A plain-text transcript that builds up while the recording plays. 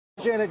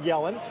Janet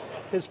Yellen.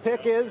 His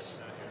pick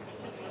is,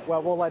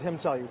 well, we'll let him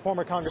tell you.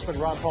 Former Congressman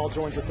Ron Paul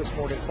joins us this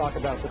morning to talk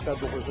about the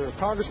Federal Reserve.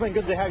 Congressman,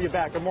 good to have you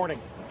back. Good morning.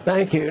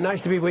 Thank you.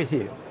 Nice to be with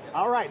you.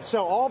 All right,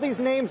 so all these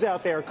names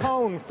out there,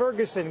 Cohn,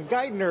 Ferguson,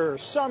 Geithner,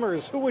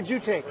 Summers, who would you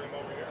take?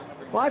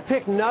 Well, I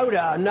picked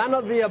Noda, none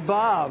of the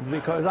above,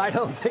 because I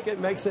don't think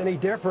it makes any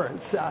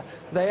difference.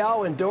 They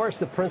all endorse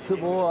the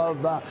principle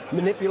of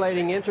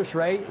manipulating interest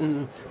rate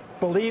and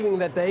believing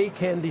that they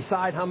can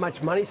decide how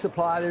much money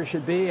supply there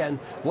should be and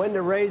when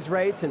to raise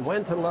rates and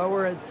when to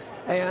lower it.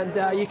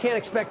 And you can't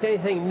expect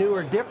anything new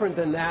or different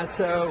than that.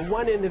 So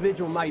one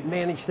individual might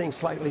manage things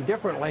slightly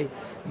differently,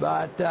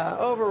 but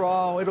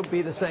overall it'll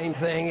be the same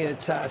thing.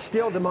 It's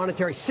still the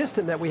monetary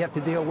system that we have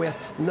to deal with,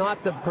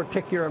 not the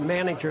particular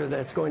manager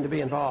that's going to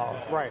be involved.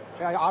 Right.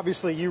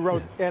 Obviously, you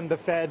wrote End the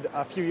Fed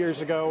a few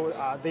years ago.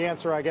 The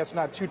answer, I guess,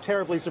 not too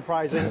terribly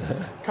surprising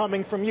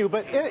coming from you.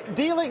 But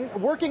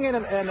working in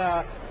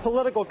a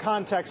political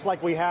context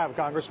like we have,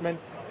 Congressman,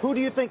 who do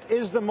you think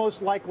is the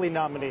most likely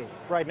nominee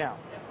right now?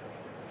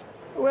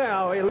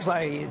 Well, it looks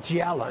like it's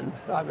Yellen.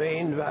 I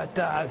mean, but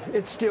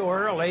it's still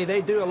early.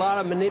 They do a lot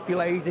of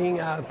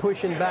manipulating,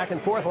 pushing back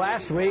and forth.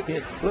 Last week,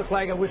 it looked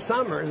like it was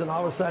Summers, and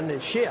all of a sudden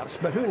it shifts.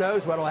 But who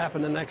knows what will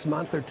happen the next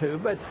month or two.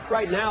 But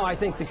right now, I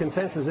think the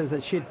consensus is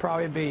that she'd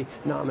probably be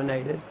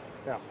nominated.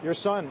 Yeah. Your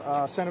son,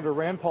 Senator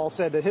Rand Paul,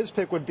 said that his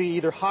pick would be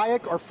either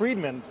Hayek or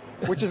Friedman,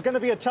 which is going to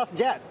be a tough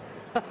get.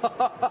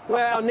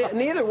 Well,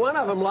 neither one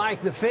of them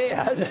liked the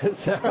Fed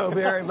so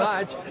very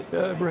much.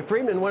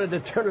 Friedman wanted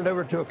to turn it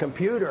over to a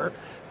computer,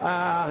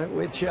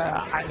 which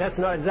that's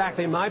not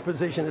exactly my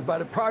position, but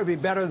it'd probably be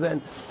better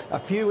than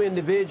a few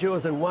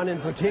individuals and one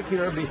in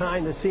particular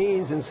behind the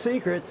scenes in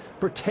secret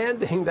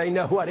pretending they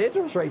know what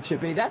interest rates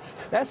should be. That's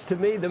to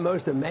me the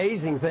most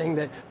amazing thing,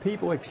 that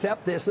people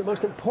accept this. The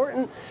most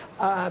important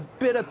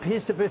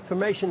piece of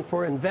information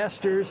for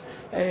investors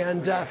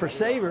and for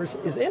savers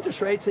is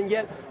interest rates, and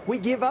yet we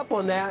give up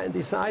on that and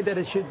decide that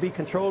it should be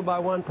controlled by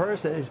one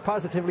person. It's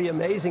positively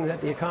amazing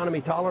that the economy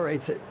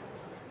tolerates it.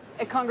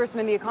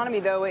 Congressman, the economy,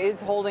 though, is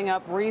holding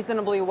up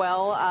reasonably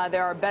well.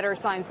 There are better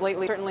signs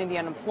lately. Certainly the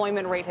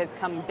unemployment rate has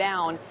come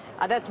down.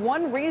 That's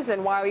one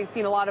reason why we've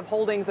seen a lot of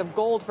holdings of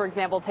gold, for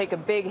example, take a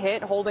big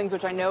hit, holdings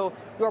which I know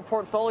your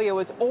portfolio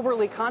is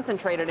overly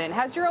concentrated in.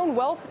 Has your own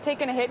wealth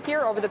taken a hit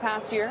here over the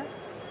past year?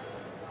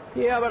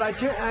 Yeah, but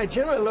I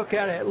generally look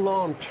at it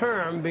long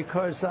term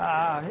because,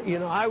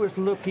 I was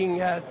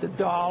looking at the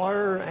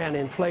dollar and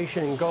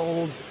inflation and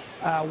gold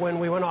when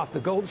we went off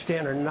the gold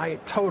standard,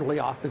 totally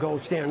off the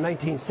gold standard in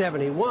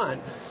 1971.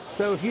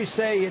 So if you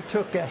say it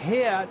took a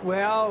hit,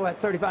 well, at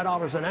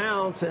 $35 an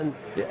ounce and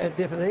at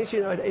different things,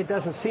 it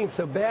doesn't seem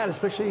so bad,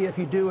 especially if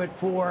you do it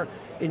for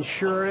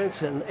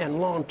insurance and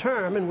long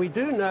term. And we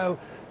do know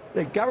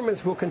that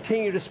governments will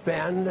continue to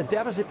spend. The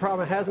deficit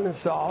problem hasn't been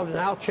solved, and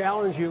I'll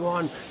challenge you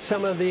on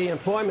some of the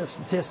employment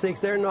statistics.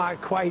 They're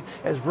not quite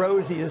as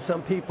rosy as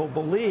some people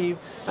believe.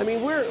 I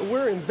mean,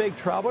 we're in big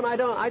trouble,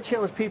 and I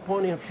challenge people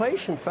on the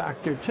inflation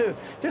factor too.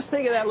 Just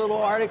think of that little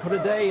article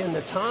today in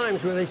the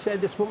Times where they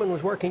said this woman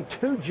was working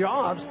 2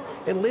 jobs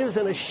and lives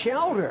in a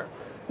shelter,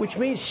 which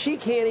means she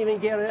can't even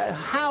get a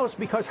house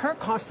because her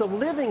cost of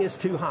living is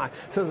too high.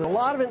 So there's a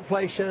lot of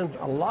inflation,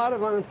 a lot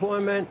of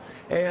unemployment,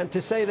 and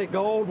to say that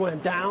gold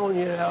went down,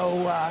 in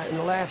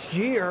the last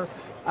year,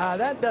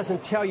 that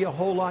doesn't tell you a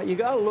whole lot. You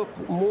got to look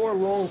more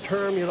long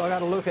term. You got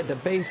to look at the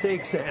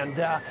basics, and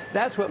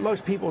that's what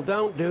most people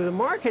don't do. The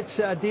markets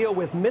deal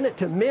with minute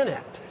to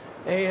minute.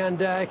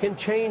 And it can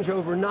change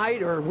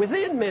overnight, or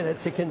within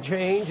minutes it can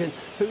change, and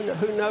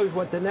who knows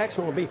what the next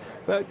one will be.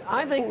 But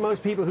I think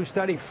most people who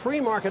study free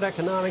market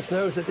economics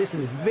knows that this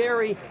is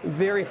very,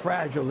 very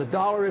fragile. The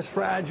dollar is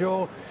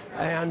fragile,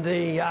 and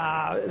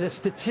the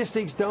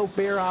statistics don't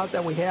bear out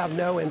that we have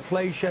no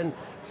inflation.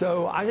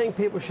 So I think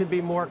people should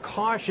be more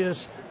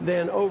cautious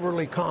than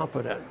overly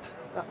confident.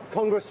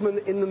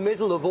 Congressman, in the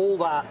middle of all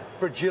that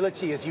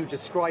fragility, as you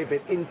describe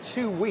it, in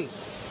 2 weeks,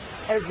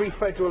 every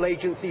federal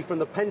agency from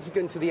the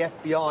Pentagon to the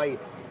FBI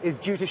is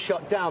due to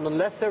shut down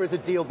unless there is a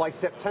deal by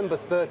September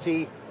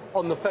 30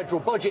 on the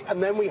federal budget,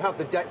 and then we have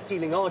the debt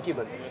ceiling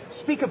argument.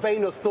 Speaker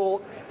Boehner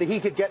thought that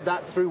he could get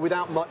that through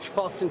without much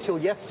fuss until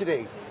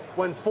yesterday,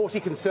 when 40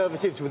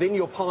 conservatives within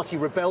your party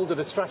rebelled at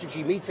a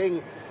strategy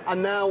meeting,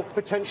 and now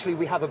potentially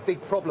we have a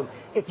big problem.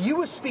 If you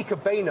were Speaker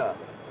Boehner,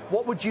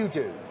 what would you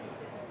do?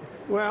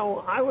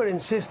 Well, I would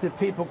insist that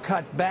people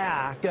cut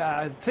back.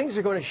 Things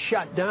are going to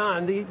shut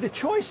down. The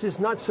choice is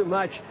not so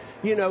much,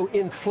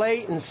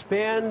 inflate and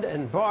spend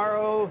and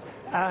borrow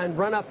and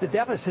run up the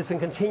deficits and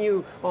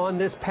continue on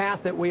this path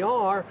that we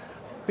are,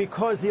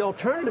 because the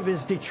alternative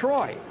is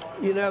Detroit.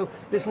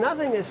 There's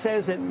nothing that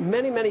says that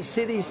many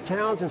cities,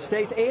 towns, and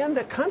states and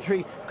the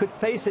country could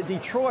face a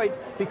Detroit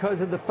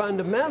because of the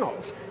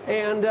fundamentals.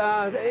 And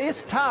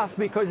it's tough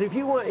because if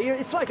you want,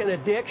 it's like an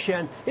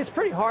addiction. It's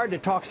pretty hard to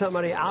talk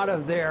somebody out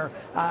of their,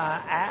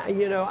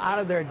 out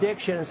of their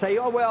addiction and say,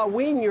 oh, well,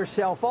 wean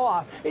yourself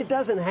off. It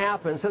doesn't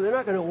happen, so they're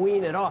not going to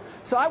wean it off.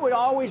 So I would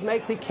always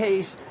make the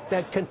case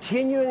that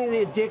continuing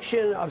the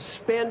addiction of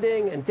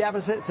spending and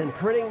deficits and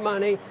printing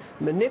money,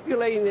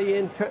 manipulating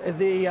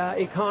the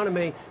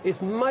economy is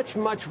much,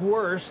 much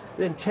worse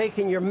than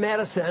taking your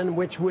medicine,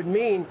 which would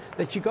mean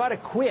that you got to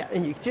quit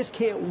and you just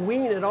can't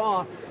wean it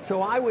off.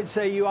 So I would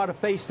say you ought to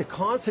face the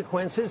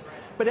consequences.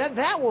 But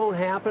that won't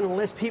happen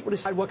unless people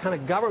decide what kind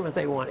of government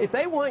they want. If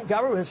they want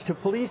governments to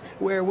police,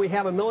 where we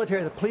have a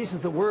military that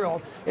polices the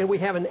world and we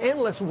have an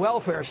endless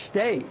welfare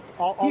state,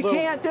 you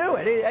can't do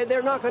it.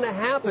 They're not going to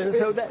happen.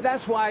 So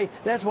that's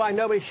why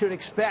nobody should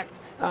expect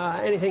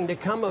anything to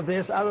come of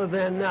this other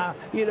than,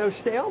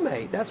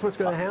 stalemate. That's what's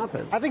going to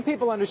happen. I think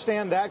people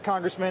understand that,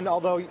 Congressman,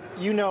 although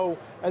you know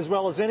as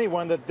well as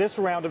anyone that this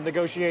round of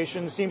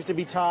negotiations seems to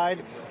be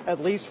tied, at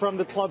least from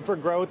the Club for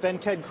Growth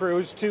and Ted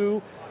Cruz,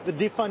 to the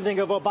defunding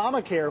of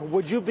Obamacare.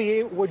 Would you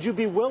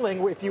be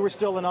willing, if you were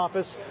still in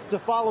office, to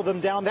follow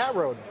them down that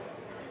road?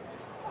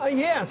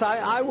 Yes,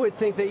 I would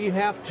think that you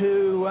have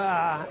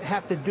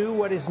to do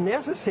what is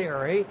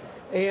necessary.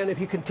 And if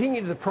you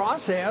continue the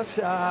process,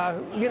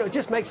 it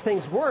just makes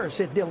things worse.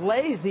 It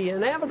delays the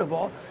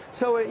inevitable.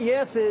 So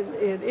yes,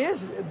 it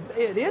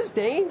is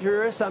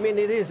dangerous. I mean,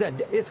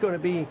 it's going to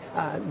be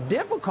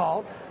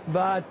difficult.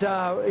 But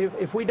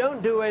if we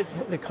don't do it,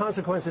 the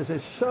consequences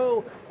is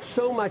so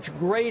much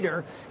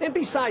greater. And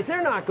besides,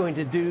 they're not going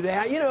to do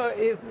that.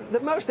 If the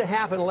most that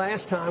happened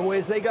last time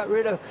was they got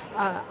rid of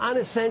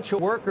unessential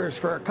workers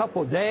for a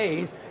couple of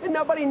days, and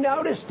nobody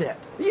noticed it.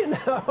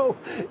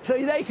 So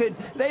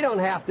they don't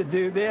have to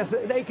do this.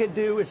 They could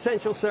do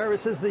essential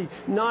services. The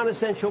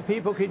non-essential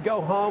people could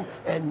go home,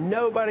 and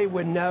nobody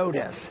would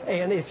notice.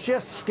 And it's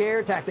just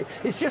scare tactic.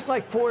 It's just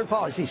like foreign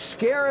policy.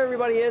 Scare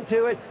everybody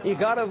into it. You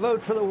got to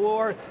vote for the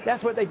war.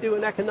 That's what they do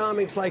in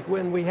economics, like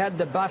when we had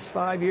the bust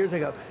 5 years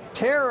ago.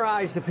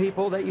 Terrorize the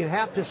people that you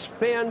have to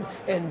spend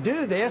and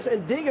do this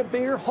and dig a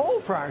bigger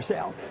hole for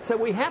ourselves. So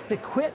we have to quit